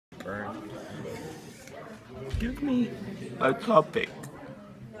burn. Give me a topic.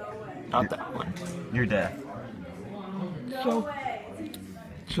 Not that one. Your death. So,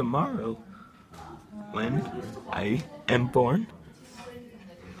 tomorrow, when I am born,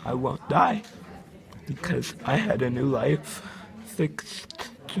 I won't die because I had a new life fixed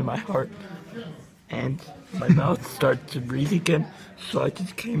to my heart and my mouth started to breathe again, so I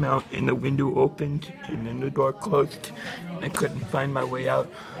just came out and the window opened and then the door closed and I couldn't find my way out,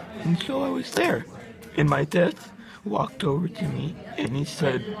 and so I was there. And my dad walked over to me and he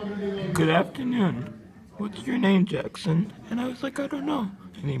said, "Good afternoon. What's your name, Jackson?" And I was like, "I don't know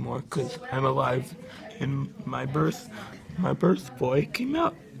anymore because I'm alive." And my birth boy came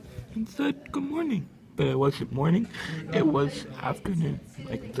out and said, "Good morning." But it wasn't morning, it was afternoon,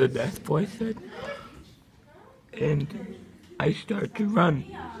 like the death boy said. And I started to run.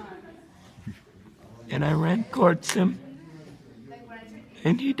 And I ran towards him.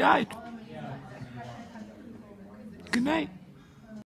 And he died. Good night.